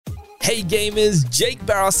Hey gamers, Jake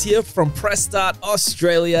Barros here from Press Start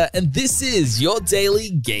Australia, and this is your daily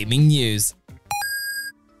gaming news.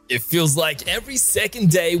 It feels like every second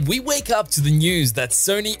day we wake up to the news that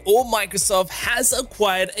Sony or Microsoft has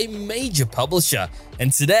acquired a major publisher,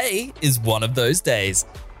 and today is one of those days.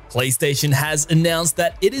 PlayStation has announced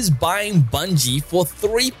that it is buying Bungie for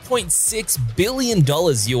 $3.6 billion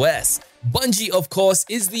US. Bungie, of course,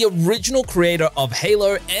 is the original creator of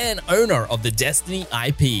Halo and owner of the Destiny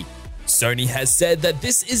IP. Sony has said that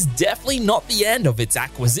this is definitely not the end of its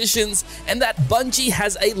acquisitions and that Bungie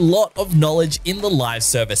has a lot of knowledge in the live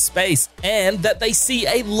service space and that they see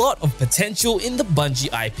a lot of potential in the Bungie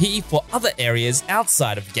IP for other areas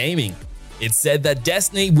outside of gaming. It said that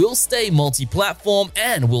Destiny will stay multi-platform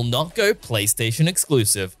and will not go PlayStation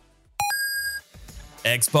exclusive.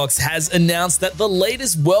 Xbox has announced that the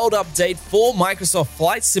latest world update for Microsoft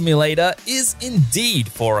Flight Simulator is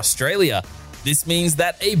indeed for Australia. This means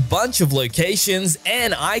that a bunch of locations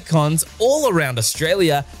and icons all around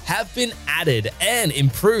Australia have been added and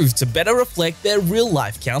improved to better reflect their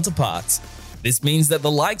real-life counterparts. This means that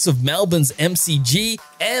the likes of Melbourne's MCG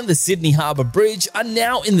and the Sydney Harbour Bridge are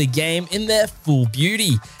now in the game in their full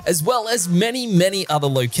beauty, as well as many other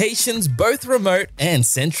locations, both remote and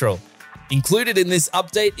central. Included in this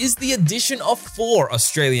update is the addition of 4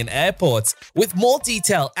 Australian airports, with more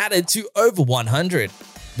detail added to over 100.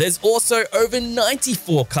 There's also over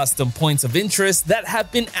 94 custom points of interest that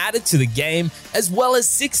have been added to the game, as well as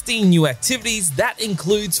 16 new activities that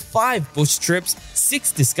includes 5 bush trips,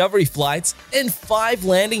 6 discovery flights, and 5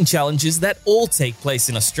 landing challenges that all take place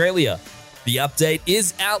in Australia. The update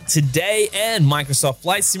is out today, and Microsoft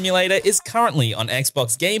Flight Simulator is currently on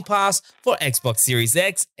Xbox Game Pass for Xbox Series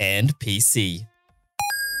X and PC.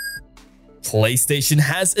 PlayStation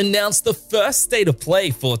has announced the first State of Play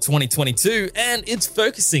for 2022, and it's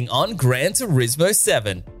focusing on Gran Turismo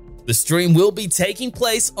 7. The stream will be taking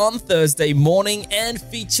place on Thursday morning and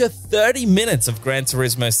feature 30 minutes of Gran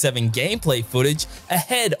Turismo 7 gameplay footage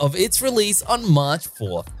ahead of its release on March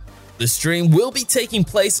 4th. The stream will be taking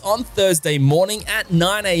place on Thursday morning at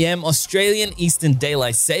 9 AM Australian Eastern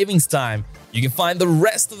Daylight Savings Time. You can find the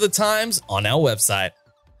rest of the times on our website.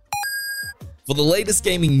 For the latest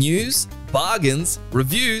gaming news, bargains,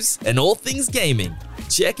 reviews, and all things gaming,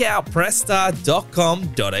 check out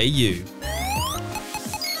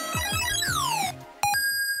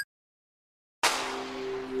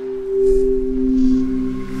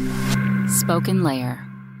Spoken Layer.